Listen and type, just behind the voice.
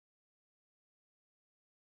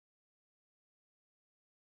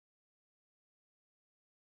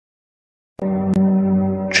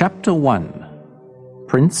Chapter 1.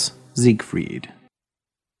 Prince ZigFried.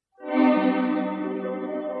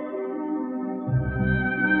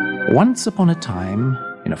 Once upon a time,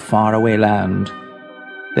 in a faraway land,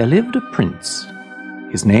 there lived a prince.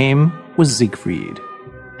 His name was ZigFried,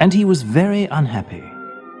 and he was very unhappy.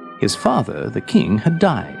 His father, the king, had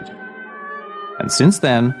died. And since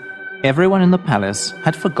then, everyone in the palace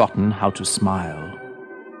had forgotten how to smile.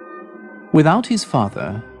 Without his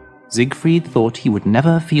father, ZigFried thought he would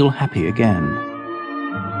never feel happy again.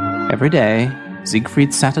 Every day,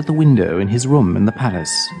 ZigFried sat at the window in his room in the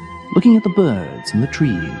palace, looking at the birds and the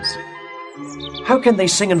trees. How can they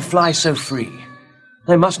sing and fly so free?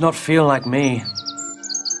 They must not feel like me.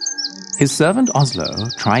 His servant Oslo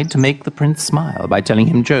tried to make the prince smile by telling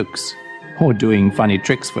him jokes or doing funny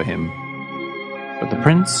tricks for him. But the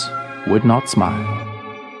prince would not smile.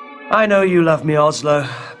 I know you love me, Oslo,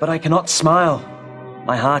 but I cannot smile.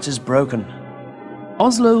 My heart is broken.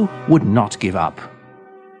 Oslo would not give up.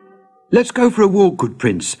 Let's go for a walk, good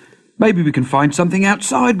prince. Maybe we can find something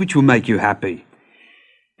outside which will make you happy.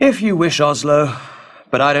 If you wish, Oslo,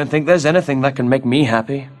 but I don't think there's anything that can make me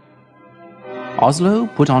happy. Oslo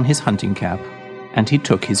put on his hunting cap, and he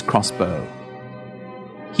took his crossbow.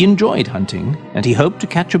 He enjoyed hunting, and he hoped to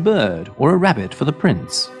catch a bird or a rabbit for the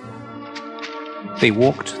prince. They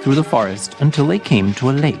walked through the forest until they came to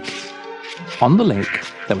a lake. On the lake,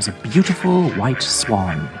 there was a beautiful white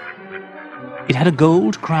swan. It had a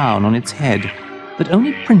gold crown on its head that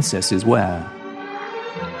only princesses wear.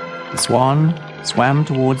 The swan swam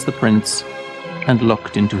towards the prince and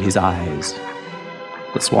looked into his eyes.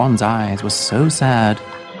 The swan's eyes were so sad,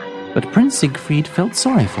 but Prince ZigFried felt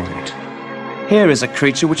sorry for it. Here is a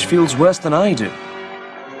creature which feels worse than I do.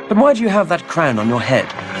 But why do you have that crown on your head?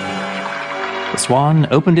 The swan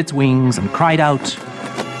opened its wings and cried out,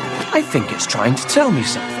 I think it's trying to tell me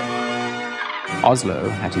something. Oslo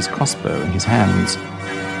had his crossbow in his hands.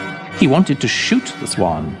 He wanted to shoot the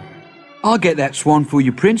swan. I'll get that swan for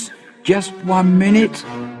you, prince. Just 1 minute.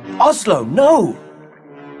 Oslo, no!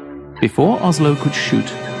 Before Oslo could shoot,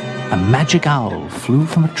 a magic owl flew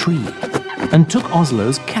from a tree and took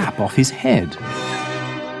Oslo's cap off his head.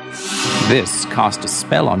 This cast a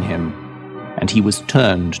spell on him, and he was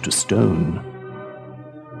turned to stone.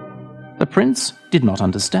 The prince did not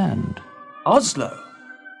understand. Oslo,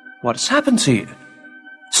 what has happened to you?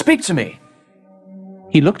 Speak to me.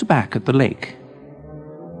 He looked back at the lake.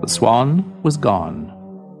 The swan was gone.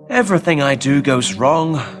 Everything I do goes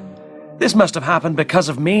wrong. This must have happened because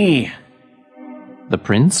of me. The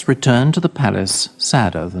prince returned to the palace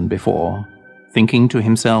sadder than before, thinking to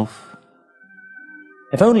himself,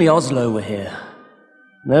 If only Oslo were here.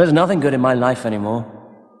 There is nothing good in my life anymore.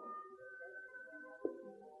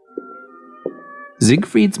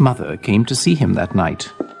 ZigFried's mother came to see him that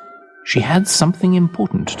night. She had something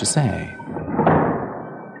important to say.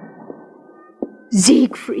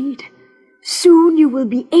 ZigFried, soon you will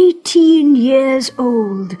be 18 years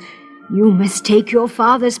old. You must take your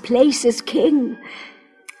father's place as king.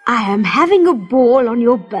 I am having a ball on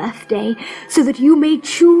your birthday so that you may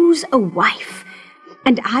choose a wife,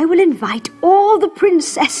 and I will invite all the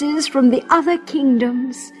princesses from the other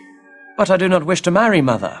kingdoms. But I do not wish to marry,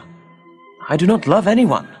 Mother. I do not love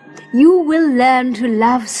anyone. You will learn to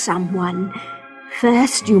love someone.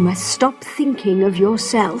 First, you must stop thinking of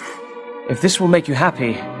yourself. If this will make you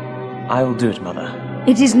happy, I will do it, Mother.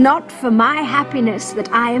 It is not for my happiness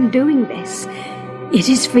that I am doing this. It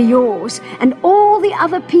is for yours and all the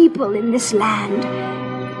other people in this land.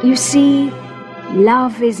 You see,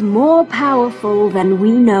 love is more powerful than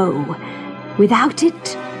we know. Without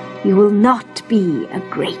it, you will not be a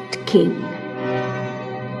great king.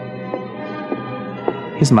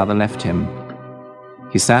 His mother left him.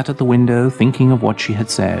 He sat at the window thinking of what she had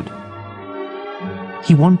said.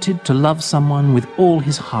 He wanted to love someone with all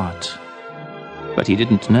his heart, but he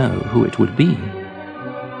didn't know who it would be.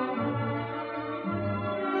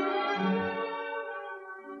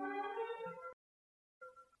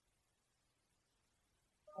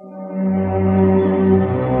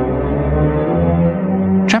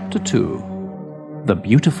 Chapter 2. The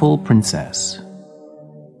Beautiful Princess.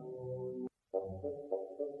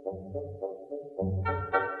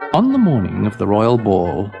 On the morning of the royal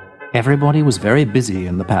ball, everybody was very busy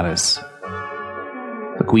in the palace.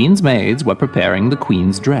 The queen's maids were preparing the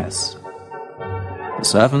queen's dress. The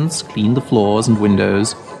servants cleaned the floors and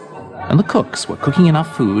windows, and the cooks were cooking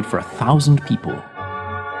enough food for 1,000 people.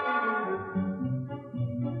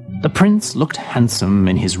 The prince looked handsome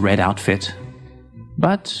in his red outfit,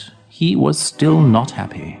 but he was still not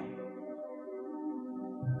happy.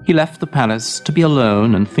 He left the palace to be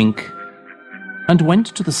alone and think, and went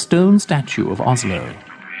to the stone statue of Oslo.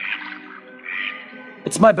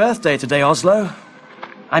 It's my birthday today, Oslo.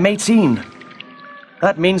 I'm 18.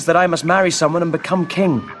 That means that I must marry someone and become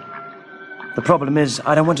king. The problem is,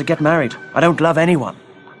 I don't want to get married. I don't love anyone.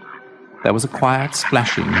 There was a quiet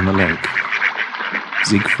splashing in the lake.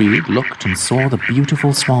 ZigFried looked and saw the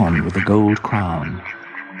beautiful swan with the gold crown.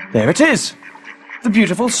 There it is! The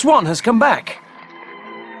beautiful swan has come back.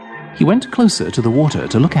 He went closer to the water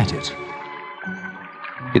to look at it.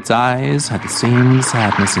 Its eyes had the same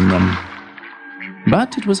sadness in them.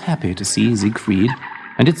 But it was happy to see ZigFried,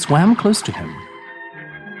 and it swam close to him.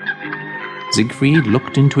 ZigFried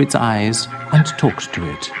looked into its eyes and talked to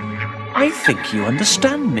it. I think you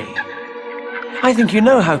understand me. I think you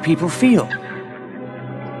know how people feel.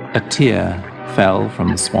 A tear fell from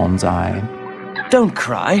the swan's eye. Don't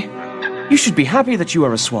cry. You should be happy that you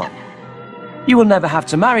are a swan. You will never have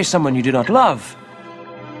to marry someone you do not love.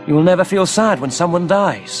 You will never feel sad when someone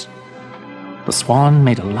dies. The swan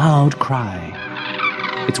made a loud cry.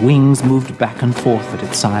 Its wings moved back and forth at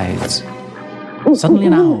its sides. Suddenly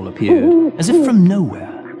an owl appeared, as if from nowhere,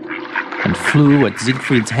 and flew at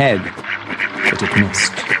ZigFried's head, but it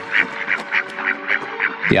missed.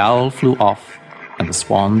 The owl flew off, and the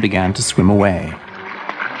swan began to swim away.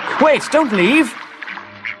 Wait, don't leave!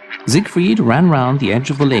 ZigFried ran round the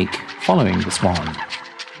edge of the lake, following the swan.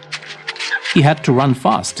 He had to run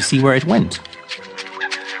fast to see where it went.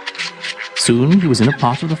 Soon he was in a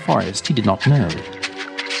part of the forest he did not know.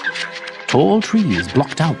 Tall trees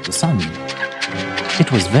blocked out the sun.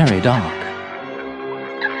 It was very dark.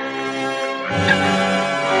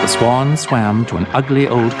 The swan swam to an ugly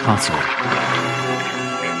old castle.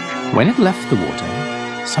 When it left the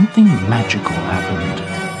water, something magical happened.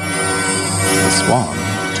 The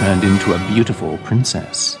swan turned into a beautiful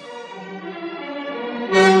princess.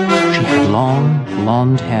 She had long,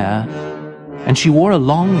 blonde hair, and she wore a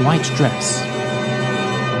long white dress.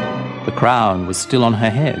 The crown was still on her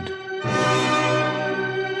head.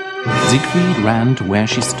 ZigFried ran to where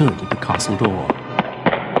she stood at the castle door.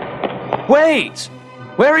 Wait!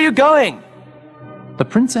 Where are you going? The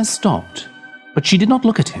princess stopped, but she did not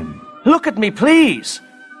look at him. Look at me, please!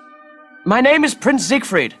 My name is Prince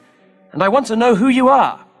ZigFried, and I want to know who you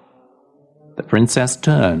are. The princess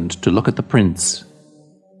turned to look at the prince.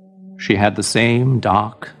 She had the same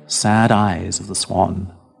dark, sad eyes of the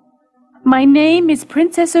swan. My name is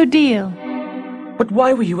Princess Odile. But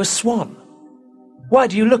why were you a swan? Why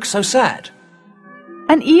do you look so sad?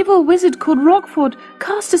 An evil wizard called Rockford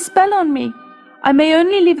cast a spell on me. I may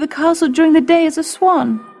only leave the castle during the day as a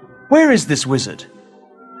swan. Where is this wizard?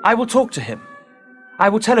 I will talk to him. I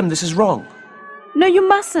will tell him this is wrong. No, you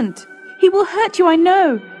mustn't. He will hurt you, I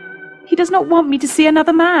know. He does not want me to see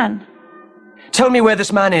another man. Tell me where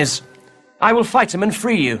this man is. I will fight him and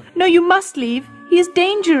free you. No, you must leave. He is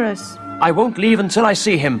dangerous. I won't leave until I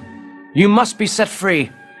see him. You must be set free.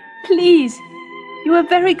 Please. You are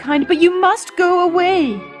very kind, but you must go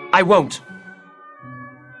away. I won't.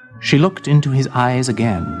 She looked into his eyes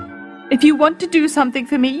again. If you want to do something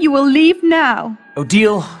for me, you will leave now.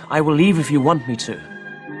 Odile, I will leave if you want me to.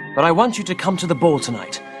 But I want you to come to the ball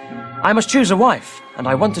tonight. I must choose a wife, and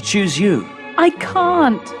I want to choose you. I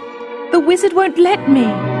can't. The wizard won't let me.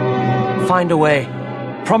 Find a way.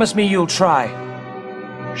 Promise me you'll try.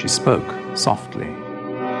 She spoke softly.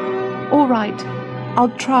 All right,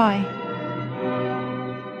 I'll try.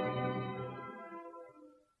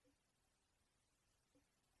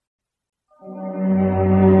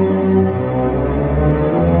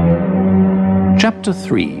 Chapter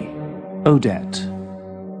 3. Odette.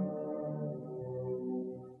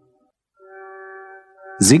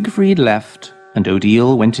 ZigFried left, and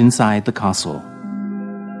Odile went inside the castle.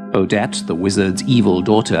 Odette, the wizard's evil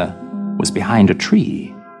daughter, was behind a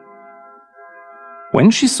tree. When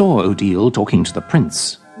she saw Odile talking to the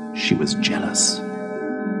prince, she was jealous.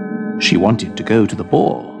 She wanted to go to the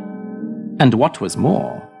ball. And what was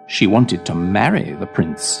more, she wanted to marry the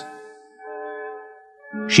prince.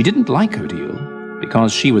 She didn't like Odile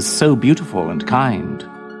because she was so beautiful and kind.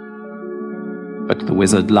 But the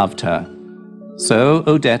wizard loved her, so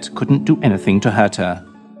Odette couldn't do anything to hurt her.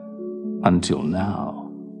 Until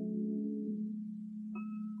now.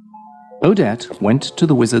 Odette went to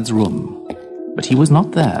the wizard's room, but he was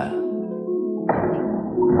not there.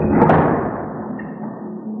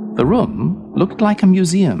 The room looked like a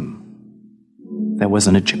museum. There was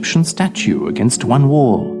an Egyptian statue against one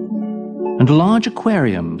wall, and large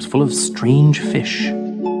aquariums full of strange fish.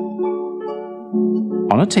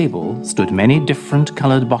 On a table stood many different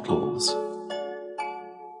colored bottles.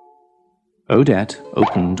 Odette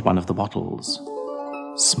opened one of the bottles.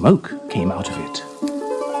 Smoke came out of it.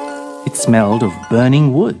 It smelled of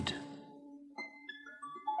burning wood.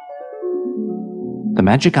 The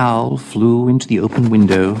magic owl flew into the open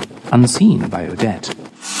window, unseen by Odette,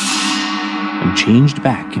 and changed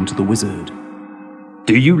back into the wizard.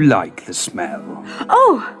 Do you like the smell?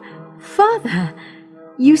 Oh, Father,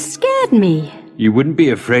 you scared me. You wouldn't be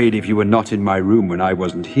afraid if you were not in my room when I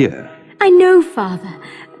wasn't here. I know, Father,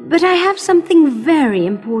 but I have something very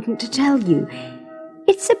important to tell you.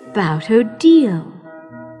 It's about Odile.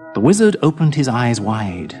 The wizard opened his eyes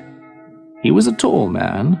wide. He was a tall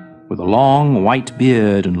man, with a long white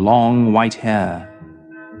beard and long white hair.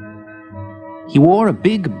 He wore a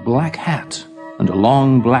big black hat and a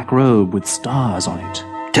long black robe with stars on it.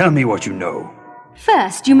 Tell me what you know.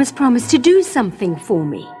 First, you must promise to do something for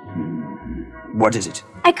me. What is it?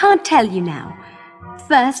 I can't tell you now.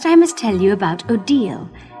 First, I must tell you about Odile.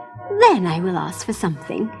 Then I will ask for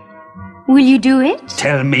something. Will you do it?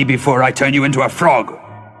 Tell me before I turn you into a frog.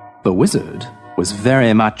 The wizard was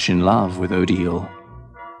very much in love with Odile.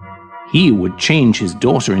 He would change his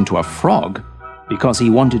daughter into a frog because he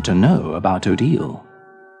wanted to know about Odile.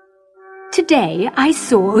 Today, I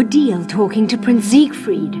saw Odile talking to Prince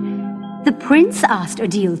ZigFried. The prince asked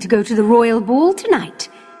Odile to go to the royal ball tonight.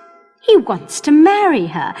 He wants to marry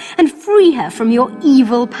her and free her from your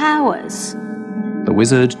evil powers. The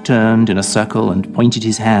wizard turned in a circle and pointed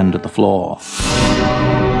his hand at the floor.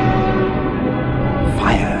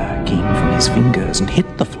 Fire came from his fingers and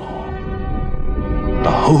hit the floor. The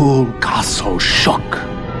whole castle shook.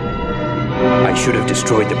 I should have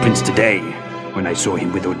destroyed the prince today when I saw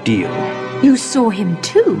him with Odile. You saw him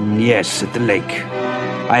too? Yes, at the lake.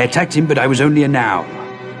 I attacked him, but I was only an owl.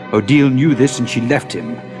 Odile knew this and she left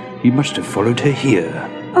him. He must have followed her here.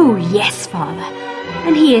 Oh, yes, Father.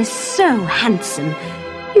 And he is so handsome.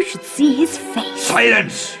 You should see his face.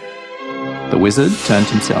 Silence! The wizard turned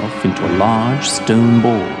himself into a large stone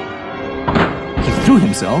ball. He threw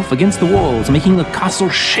himself against the walls, making the castle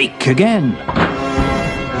shake again.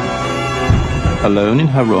 Alone in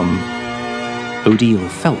her room, Odile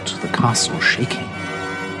felt the castle shaking.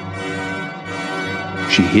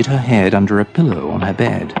 She hid her head under a pillow on her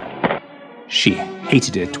bed. She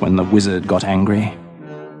hated it when the wizard got angry.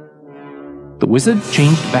 The wizard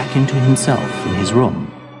changed back into himself in his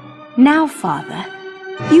room. Now, Father,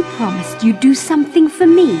 you promised you'd do something for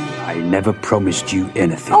me. I never promised you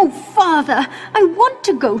anything. Oh, Father, I want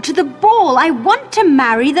to go to the ball. I want to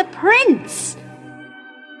marry the prince.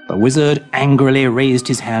 The wizard angrily raised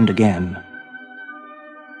his hand again.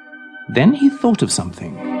 Then he thought of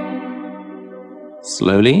something.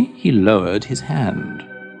 Slowly, he lowered his hand.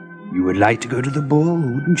 You would like to go to the ball,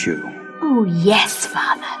 wouldn't you? Oh, yes,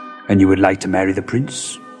 Father. And you would like to marry the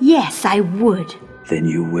prince? Yes, I would. Then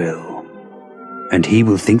you will. And he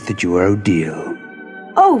will think that you are Odile.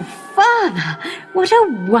 Oh, Father, what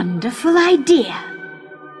a wonderful idea.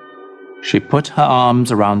 She put her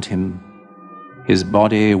arms around him. His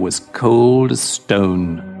body was cold as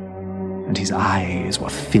stone, and his eyes were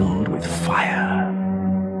filled with fire.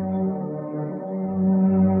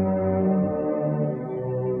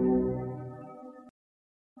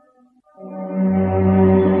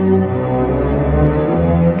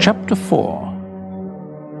 Chapter 4.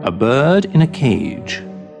 A Bird in a Cage.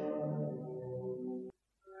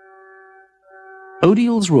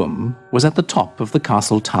 Odile's room was at the top of the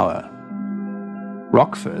castle tower.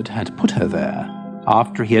 Rockford had put her there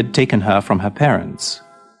after he had taken her from her parents.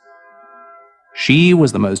 She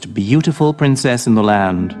was the most beautiful princess in the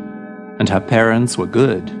land, and her parents were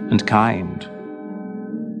good and kind.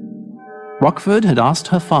 Rockford had asked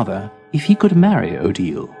her father if he could marry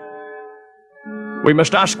Odile. We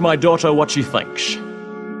must ask my daughter what she thinks.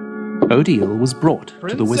 Odile was brought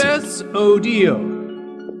to the wizard. Princess Odile.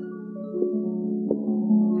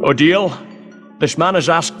 Odile, this man has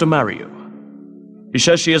asked to marry you. He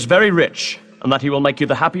says she is very rich and that he will make you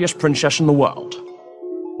the happiest princess in the world.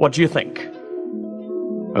 What do you think?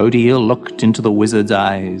 Odile looked into the wizard's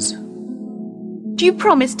eyes. Do you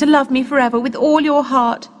promise to love me forever with all your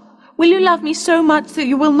heart? Will you love me so much that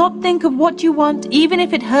you will not think of what you want, even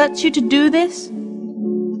if it hurts you to do this?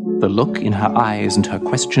 The look in her eyes and her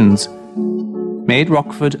questions made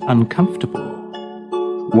Rockford uncomfortable.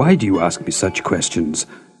 Why do you ask me such questions?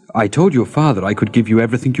 I told your father I could give you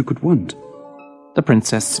everything you could want. The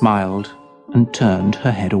princess smiled and turned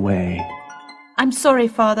her head away. I'm sorry,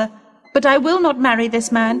 Father, but I will not marry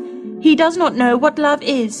this man. He does not know what love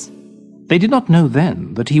is. They did not know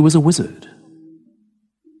then that he was a wizard.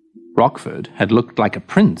 Rockford had looked like a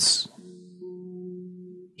prince.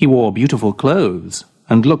 He wore beautiful clothes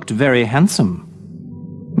and looked very handsome.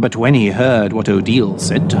 But when he heard what Odile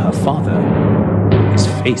said to her father, his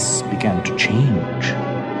face began to change.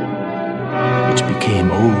 It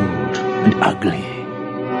became old and ugly.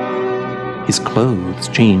 His clothes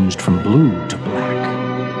changed from blue to black.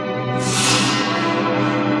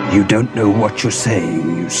 You don't know what you're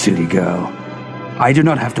saying, you silly girl. I do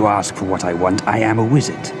not have to ask for what I want. I am a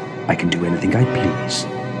wizard. I can do anything I please.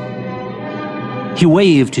 He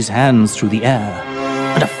waved his hands through the air,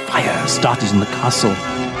 and a fire started in the castle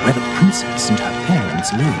where the princess and her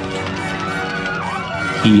parents lived.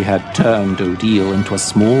 He had turned Odile into a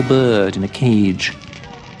small bird in a cage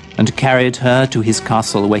and carried her to his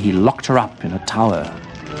castle where he locked her up in a tower.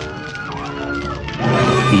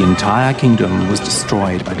 The entire kingdom was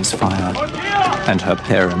destroyed by this fire, and her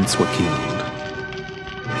parents were killed.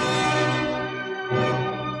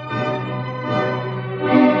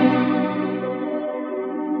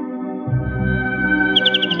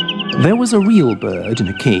 There was a real bird in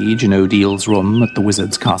a cage in Odile's room at the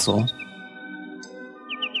wizard's castle.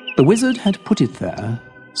 The wizard had put it there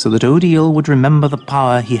so that Odile would remember the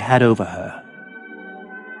power he had over her.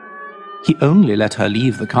 He only let her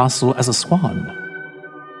leave the castle as a swan,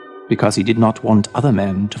 because he did not want other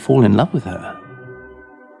men to fall in love with her.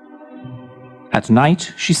 At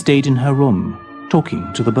night, she stayed in her room,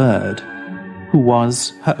 talking to the bird, who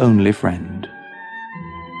was her only friend.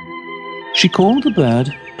 She called the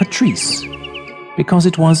bird Patrice, because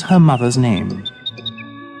it was her mother's name.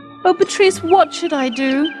 Oh, Patrice, what should I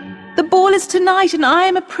do? The ball is tonight, and I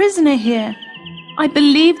am a prisoner here. I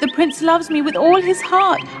believe the prince loves me with all his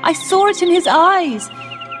heart. I saw it in his eyes.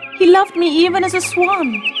 He loved me even as a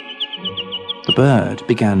swan. The bird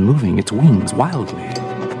began moving its wings wildly.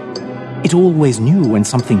 It always knew when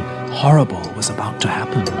something horrible was about to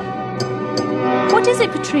happen. What is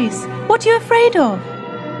it, Patrice? What are you afraid of?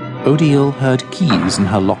 Odile heard keys in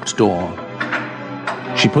her locked door.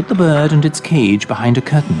 She put the bird and its cage behind a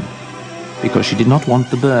curtain, because she did not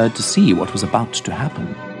want the bird to see what was about to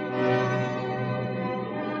happen.